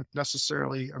 which aren't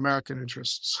necessarily American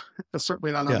interests. That's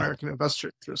certainly not American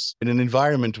investor interests. In an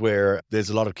environment where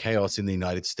there's a lot of chaos in the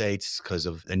United States because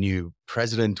of a new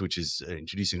president, which is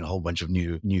introducing a whole bunch of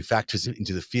new factors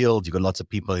into the field, you've got lots of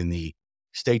people in the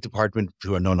State Department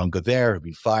who are no longer there, have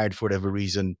been fired for whatever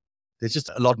reason. There's just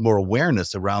a lot more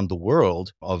awareness around the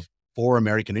world for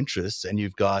American interests. And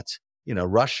you've got,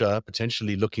 Russia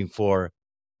potentially looking to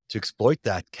exploit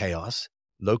that chaos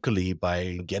locally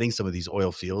by getting some of these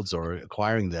oil fields or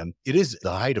acquiring them. It is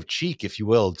the height of cheek, if you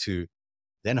will, to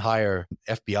then hire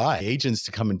FBI agents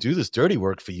to come and do this dirty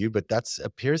work for you. But that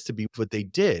appears to be what they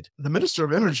did. The Minister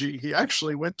of Energy, he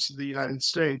actually went to the United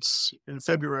States in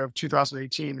February of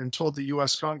 2018 and told the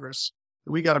U.S. Congress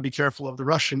that we got to be careful of the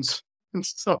Russians. And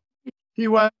so he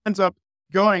ends up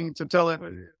going to tell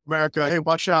America, hey,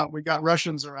 watch out, we got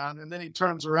Russians around. And then he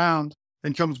turns around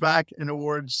and comes back and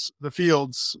awards the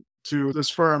fields to this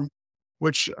firm,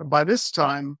 which by this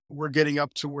time we're getting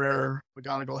up to where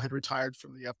McGonigal had retired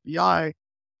from the FBI.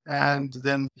 And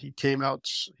then he'd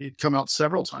come out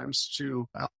several times to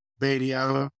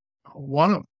Albania.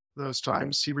 One of those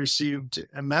times he received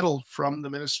a medal from the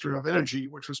Minister of Energy,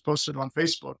 which was posted on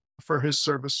Facebook for his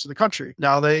service to the country.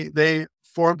 Now they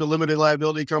formed a limited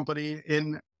liability company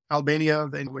in Albania.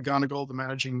 They McGonigal, the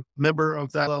managing member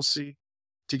of that LLC,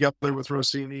 together with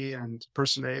Rossini and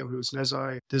Personae, who's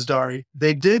Nezai Dizdari.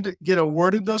 They did get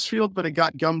awarded those fields, but it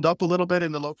got gummed up a little bit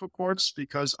in the local courts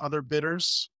because other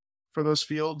bidders for those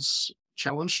fields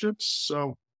challenged it.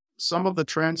 So some of the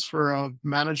transfer of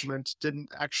management didn't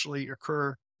actually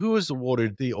occur. Who was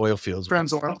awarded the oil fields?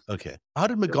 Transoil. Okay. How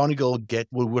did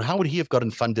McGonigal how would he have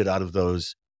gotten funded out of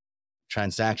those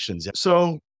transactions?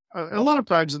 So a lot of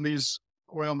times in these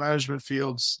oil management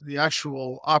fields, the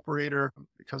actual operator,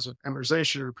 because of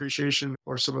amortization or depreciation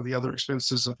or some of the other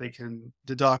expenses that they can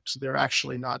deduct, they're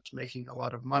actually not making a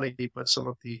lot of money, but some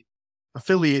of the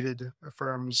affiliated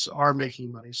firms are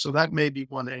making money. So that may be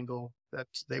one angle that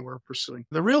they were pursuing.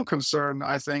 The real concern,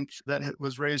 I think, that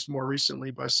was raised more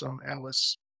recently by some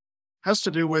analysts has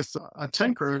to do with a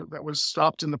tanker that was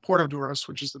stopped in the port of Duras,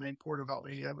 which is the main port of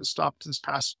Albania. It was stopped this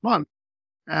past month.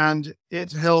 And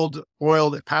it held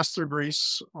oil that passed through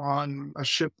Greece on a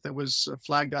ship that was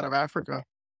flagged out of Africa.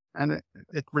 And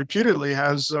it reputedly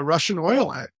has Russian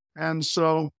oil in it. And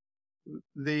so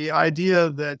the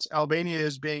idea that Albania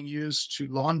is being used to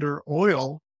launder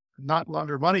oil, not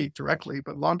launder money directly,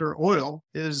 but launder oil,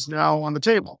 is now on the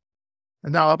table.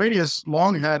 And now Albania's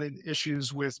long had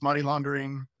issues with money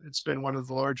laundering. It's been one of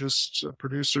the largest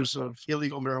producers of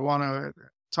illegal marijuana at the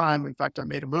time. In fact, I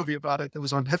made a movie about it that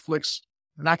was on Netflix,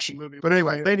 an action movie. But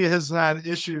anyway, Albania has had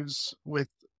issues with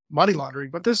money laundering,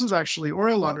 but this is actually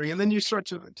oil laundering. And then you start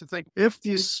to think, if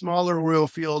these smaller oil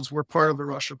fields were part of the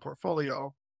Russia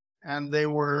portfolio and they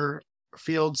were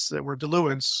fields that were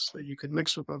diluents that you could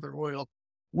mix with other oil,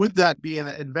 would that be an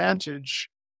advantage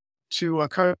to a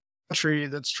country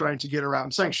that's trying to get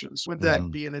around sanctions? Would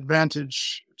that be an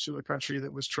advantage to a country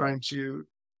that was trying to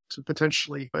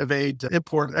potentially evade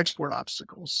import-export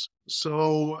obstacles?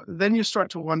 So then you start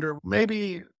to wonder,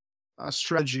 maybe a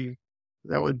strategy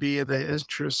that would be in the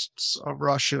interests of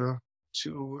Russia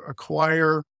to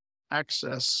acquire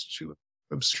access to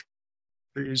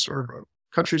countries or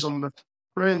countries on the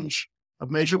fringe of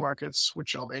major markets,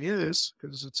 which Albania is,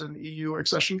 because it's an EU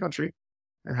accession country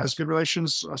and has good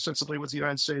relations ostensibly with the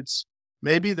United States.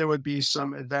 Maybe there would be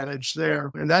some advantage there.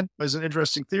 And that was an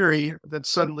interesting theory that's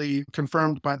suddenly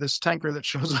confirmed by this tanker that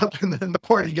shows up in the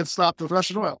port and gets stopped with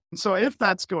Russian oil. And so if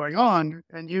that's going on,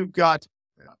 and you've got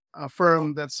a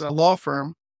firm that's a law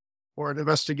firm or an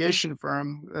investigation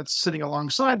firm that's sitting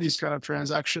alongside these kind of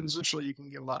transactions, essentially you can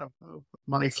get a lot of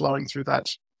money flowing through that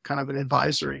kind of an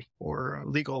advisory or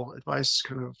legal advice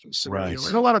kind of scenario. Right.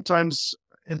 And a lot of times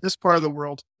in this part of the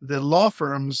world, the law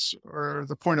firms are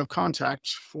the point of contact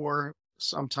for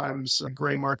sometimes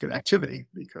gray market activity,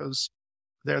 because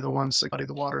they're the ones that muddy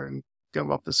the water and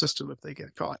gum up the system if they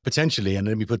get caught. Potentially, and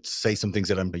let me say some things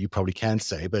that you probably can't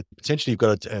say, but potentially you've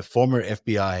got a former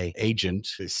FBI agent,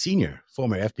 a senior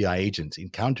former FBI agent in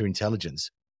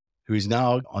counterintelligence, who is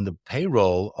now on the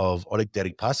payroll of Oleg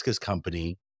Deripaska's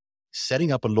company,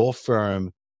 setting up a law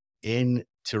firm in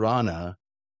Tirana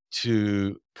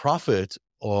to profit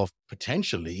of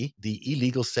potentially the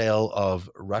illegal sale of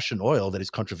Russian oil that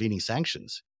is contravening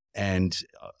sanctions. And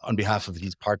on behalf of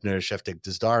his partner, Shevtek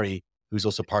Dizdari, who's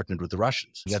also partnered with the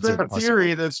Russians. That's a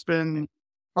theory that's been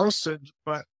posted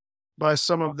by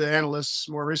some of the analysts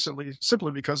more recently,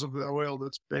 simply because of the oil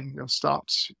that's been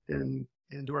stopped in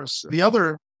Duras. The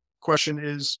other question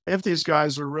is, if these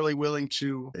guys are really willing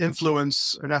to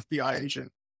influence an FBI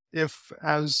agent, if,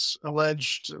 as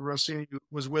alleged, Rossini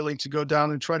was willing to go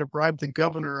down and try to bribe the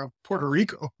governor of Puerto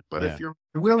Rico. But if you're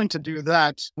willing to do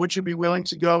that, would you be willing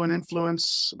to go and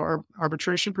influence our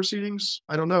arbitration proceedings?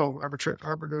 I don't know.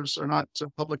 Arbiters are not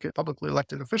publicly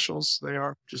elected officials. They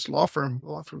are just law firms,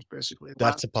 basically.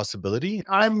 That's a possibility.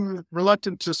 I'm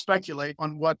reluctant to speculate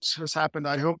on what has happened.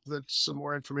 I hope that some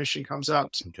more information comes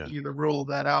out to either rule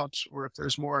that out, or if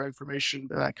there's more information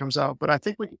that comes out. But I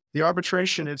think the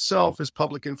arbitration itself is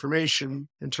public information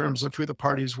in terms of who the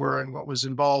parties were and what was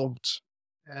involved.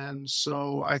 And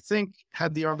so I think,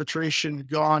 had the arbitration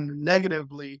gone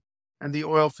negatively and the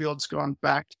oil fields gone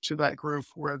back to that group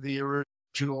where the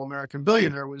original American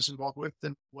billionaire was involved with,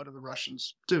 then what do the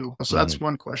Russians do? So that's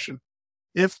one question.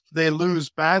 If they lose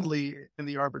badly in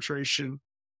the arbitration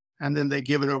and then they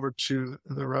give it over to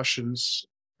the Russians,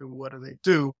 what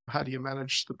do? How do you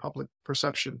manage the public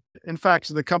perception? In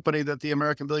fact, the company that the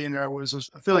American billionaire was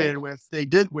affiliated with, they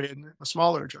did win a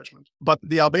smaller judgment. But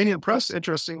the Albanian press,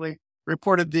 interestingly,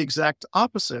 reported the exact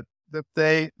opposite, that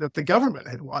the government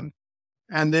had won.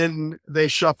 And then they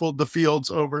shuffled the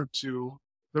fields over to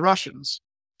the Russians.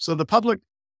 So the public,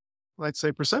 let's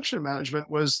say, perception management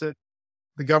was that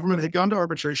the government had gone to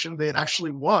arbitration, they had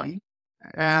actually won,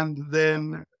 and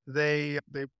then they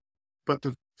put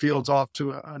the fields off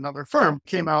to another firm.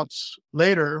 Came out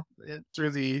later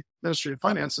through the Ministry of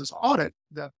Finance's audit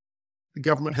that the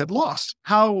government had lost.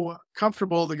 How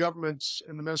comfortable the government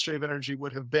and the Ministry of Energy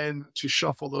would have been to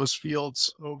shuffle those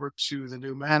fields over to the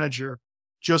new manager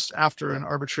just after an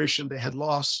arbitration they had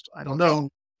lost, I don't know.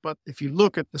 But if you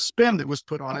look at the spin that was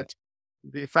put on it,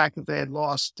 the fact that they had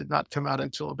lost did not come out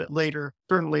until a bit later,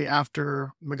 certainly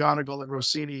after McGonigal and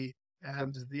Rossini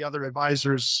and the other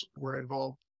advisors were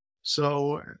involved.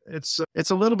 So it's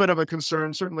a little bit of a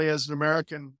concern, certainly as an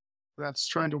American that's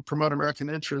trying to promote American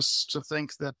interests, to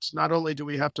think that not only do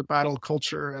we have to battle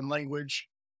culture and language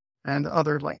and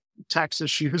other like tax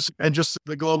issues and just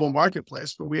the global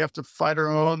marketplace, but we have to fight our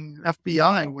own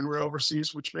FBI when we're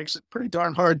overseas, which makes it pretty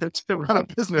darn hard to run a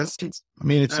business. I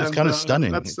mean, it's kind of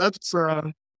stunning.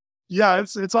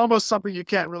 It's almost something you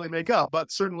can't really make up,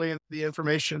 but certainly the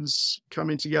information's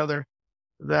coming together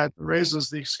that raises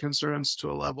these concerns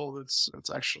to a level that's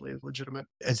actually legitimate.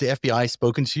 Has the FBI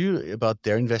spoken to you about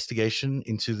their investigation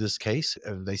into this case?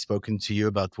 Have they spoken to you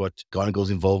about what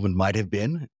McGonigal's involvement might have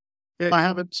been? I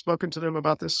haven't spoken to them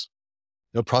about this.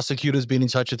 No prosecutors been in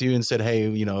touch with you and said,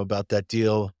 hey, about that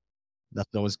deal?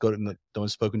 No one's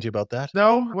spoken to you about that?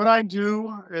 No, what I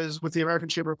do is with the American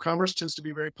Chamber of Commerce tends to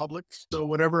be very public. So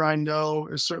whatever I know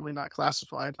is certainly not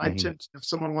classified. If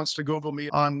someone wants to Google me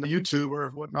on YouTube or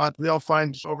whatnot, they'll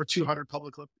find over 200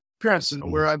 public appearances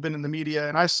where I've been in the media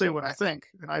and I say what I think.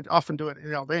 And I often do it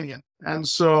in Albanian. And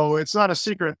so it's not a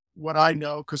secret what I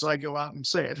know because I go out and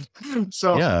say it.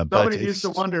 So nobody needs to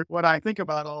wonder what I think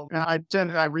about all.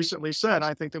 And I recently said,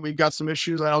 I think that we've got some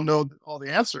issues. I don't know all the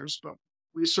answers, but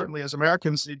we certainly as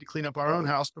Americans need to clean up our own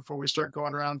house before we start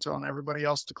going around telling everybody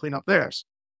else to clean up theirs.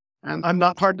 And I'm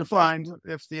not hard to find.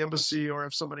 If the embassy or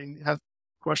if somebody has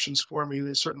questions for me,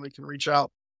 they certainly can reach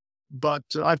out. But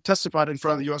I've testified in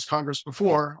front of the U.S. Congress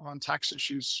before on tax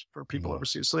issues for people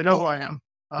overseas, so they know who I am.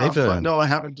 But no, I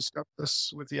haven't discussed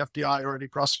this with the FBI or any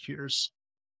prosecutors.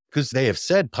 Because they have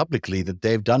said publicly that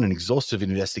they've done an exhaustive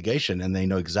investigation and they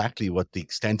know exactly what the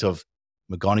extent of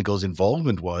McGonigal's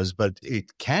involvement was, but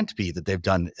it can't be that they've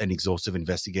done an exhaustive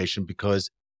investigation because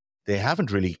they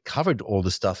haven't really covered all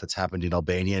the stuff that's happened in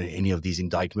Albania in any of these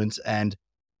indictments. And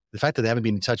the fact that they haven't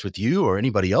been in touch with you or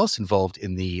anybody else involved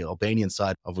in the Albanian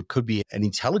side of what could be an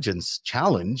intelligence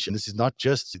challenge. And this is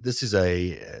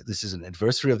an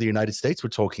adversary of the United States we're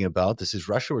talking about. This is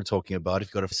Russia we're talking about. If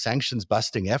you've got a sanctions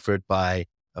busting effort by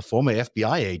a former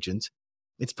FBI agent,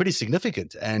 it's pretty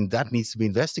significant. And that needs to be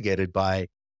investigated by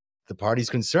the parties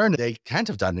concerned. They can't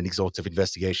have done an exhaustive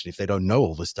investigation if they don't know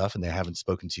all this stuff and they haven't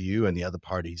spoken to you and the other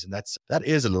parties. And that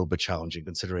is a little bit challenging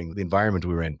considering the environment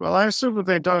we're in. Well, I assume that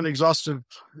they've done an exhaustive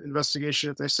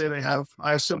investigation if they say they have.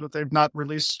 I assume that they've not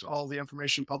released all the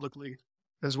information publicly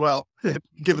as well,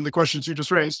 given the questions you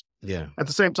just raised. Yeah. At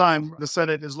the same time, the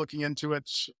Senate is looking into it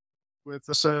with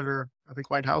the Senator, I think,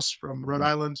 Whitehouse from Rhode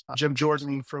Island. Jim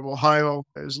Jordan from Ohio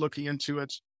is looking into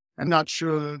it. I'm not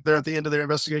sure that they're at the end of their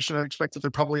investigation. I expect that they're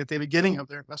probably at the beginning of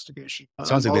their investigation. It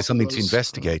sounds like there's something to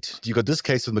investigate. You've got this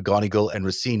case with McGonigal and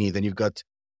Rossini. Then you've got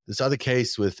this other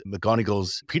case with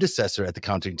McGonigal's predecessor at the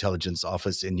Counterintelligence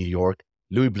Office in New York,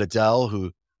 Louis Bledel,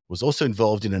 who was also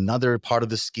involved in another part of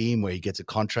the scheme where he gets a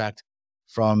contract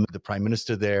from the prime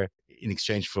minister there in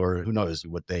exchange for, who knows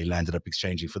what they landed up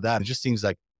exchanging for that. It just seems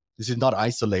like this is not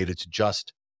isolated to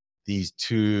just these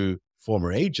two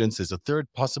former agents. There's a third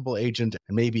possible agent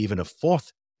and maybe even a fourth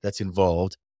that's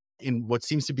involved in what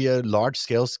seems to be a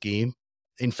large-scale scheme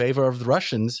in favor of the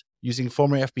Russians using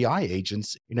former FBI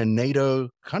agents in a NATO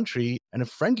country and a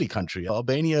friendly country.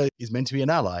 Albania is meant to be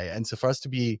an ally. And so for us to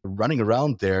be running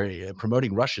around there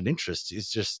promoting Russian interests is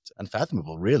just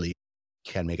unfathomable, really.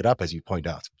 Can't make it up, as you point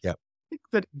out. Yeah. I think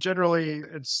that generally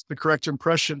it's the correct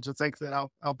impression to think that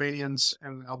Albanians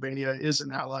and Albania is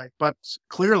an ally. But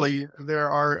clearly there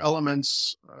are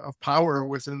elements of power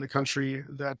within the country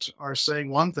that are saying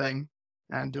one thing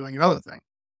and doing another thing.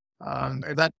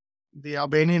 That the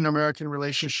Albanian-American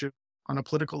relationship on a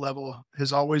political level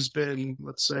has always been,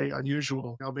 let's say,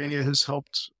 unusual. Albania has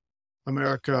helped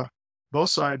America, both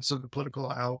sides of the political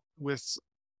aisle, with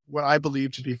what I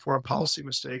believe to be foreign policy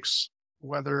mistakes,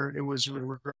 whether it was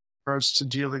in regards to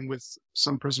dealing with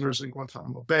some prisoners in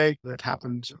Guantanamo Bay that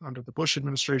happened under the Bush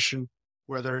administration,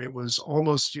 whether it was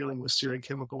almost dealing with Syrian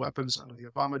chemical weapons under the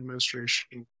Obama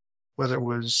administration, whether it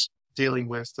was dealing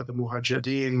with the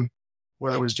Mujahideen,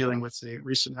 whether it was dealing with the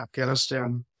recent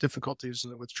Afghanistan difficulties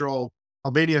and the withdrawal.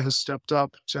 Albania has stepped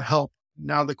up to help.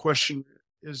 Now the question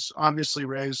is obviously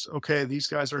raised, okay, these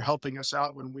guys are helping us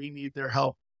out when we need their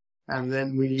help. And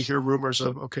then we hear rumors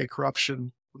of, okay,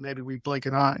 corruption, maybe we blink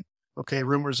an eye. Okay,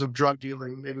 rumors of drug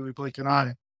dealing, maybe we blink an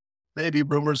eye. maybe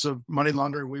rumors of money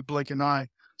laundering, we blink an eye.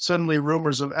 Suddenly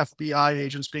rumors of FBI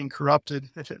agents being corrupted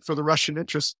for the Russian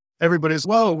interests. Everybody's,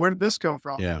 whoa, where did this come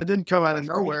from? Yeah. It didn't come out of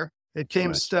nowhere. It came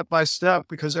Right. step by step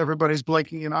because everybody's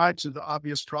blinking an eye to the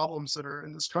obvious problems that are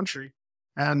in this country.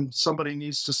 And somebody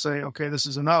needs to say, okay, this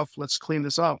is enough. Let's clean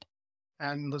this up.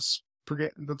 And let's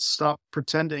stop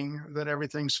pretending that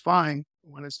everything's fine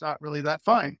when it's not really that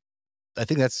fine. I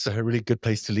think that's a really good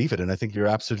place to leave it. And I think you're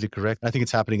absolutely correct. I think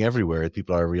it's happening everywhere.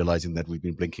 People are realizing that we've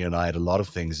been blinking an eye at a lot of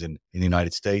things in the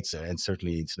United States and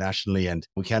certainly internationally. And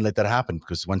we can't let that happen,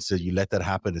 because once you let that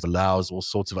happen, it allows all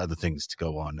sorts of other things to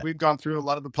go on. We've gone through a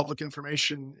lot of the public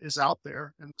information is out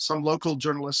there, and some local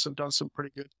journalists have done some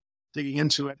pretty good digging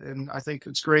into it. And I think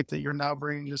it's great that you're now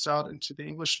bringing this out into the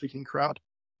English speaking crowd,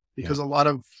 because a lot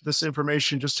of this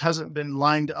information just hasn't been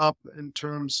lined up in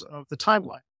terms of the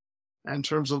timeline, in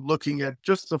terms of looking at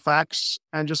just the facts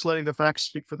and just letting the facts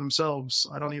speak for themselves.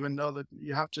 I don't even know that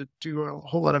you have to do a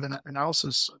whole lot of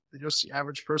analysis. Just the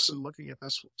average person looking at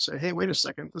this will say, hey, wait a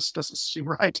second, this doesn't seem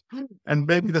right. And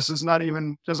maybe this is not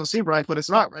even, doesn't seem right, but it's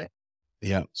not right.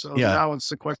 Yeah. So now it's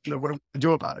the question of what do we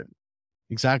do about it?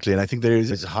 Exactly. And I think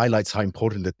it highlights how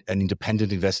important that an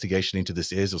independent investigation into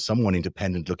this is, or someone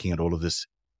independent looking at all of this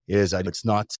is. It's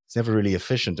never really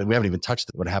efficient. And we haven't even touched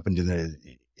what happened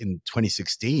in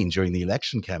 2016 during the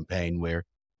election campaign, where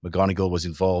McGonigal was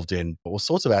involved in all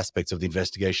sorts of aspects of the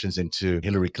investigations into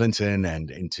Hillary Clinton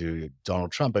and into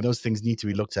Donald Trump. And those things need to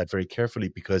be looked at very carefully,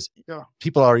 because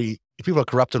people are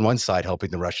corrupt on one side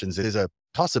helping the Russians. It is a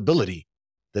possibility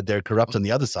that they're corrupt on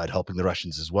the other side helping the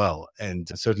Russians as well. And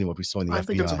certainly what we saw in the FBI. I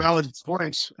think it's a valid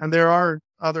point. And there are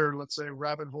other, let's say,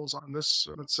 rabbit holes on this,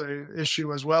 let's say,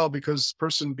 issue as well, because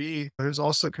person B is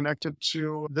also connected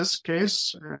to this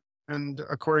case. And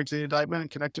according to the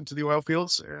indictment, connected to the oil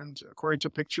fields, and according to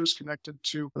pictures, connected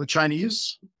to the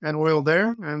Chinese and oil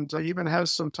there. And even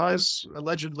has some ties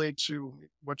allegedly to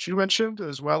what you mentioned,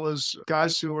 as well as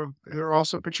guys who are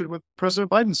also pictured with President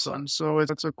Biden's son. So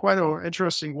it's quite an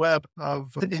interesting web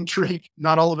of intrigue.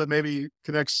 Not all of it maybe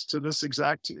connects to this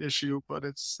exact issue, but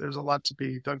there's a lot to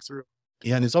be dug through.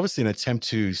 Yeah, and it's obviously an attempt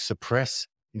to suppress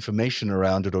information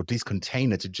around it, or at least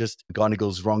contain it to just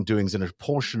McGonigal's wrongdoings and a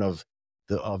portion of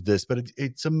this, but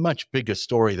it's a much bigger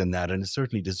story than that, and it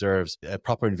certainly deserves a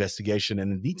proper investigation,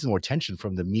 and it needs more attention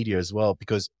from the media as well,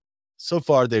 because so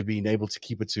far they've been able to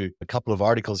keep it to a couple of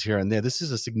articles here and there. This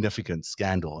is a significant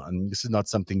scandal, and this is not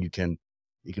something you can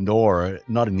ignore,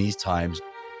 not in these times.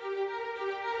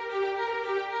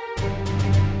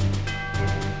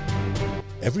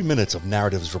 Every minute of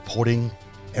Narrative's reporting,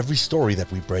 every story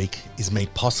that we break is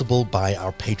made possible by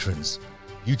our patrons.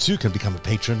 You too can become a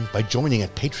patron by joining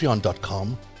at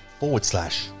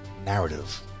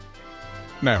patreon.com/narrative.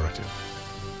 Narrative,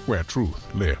 where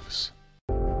truth lives.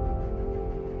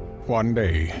 One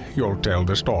day, you'll tell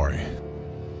the story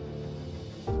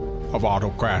of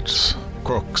autocrats,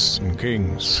 crooks, and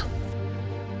kings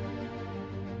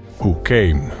who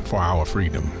came for our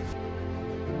freedom.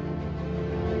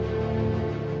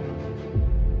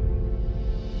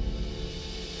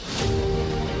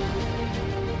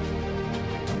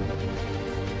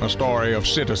 A story of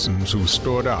citizens who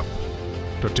stood up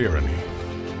to tyranny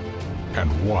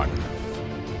and won.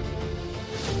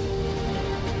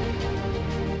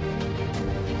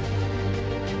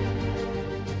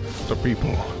 The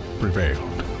people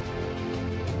prevailed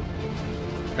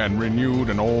and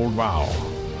renewed an old vow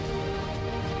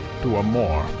to a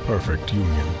more perfect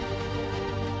union.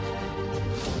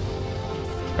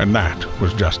 And that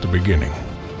was just the beginning.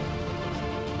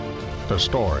 The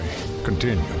story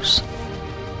continues.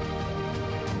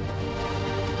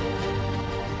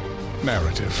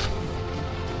 Narrative,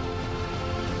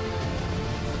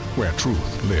 where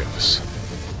truth lives.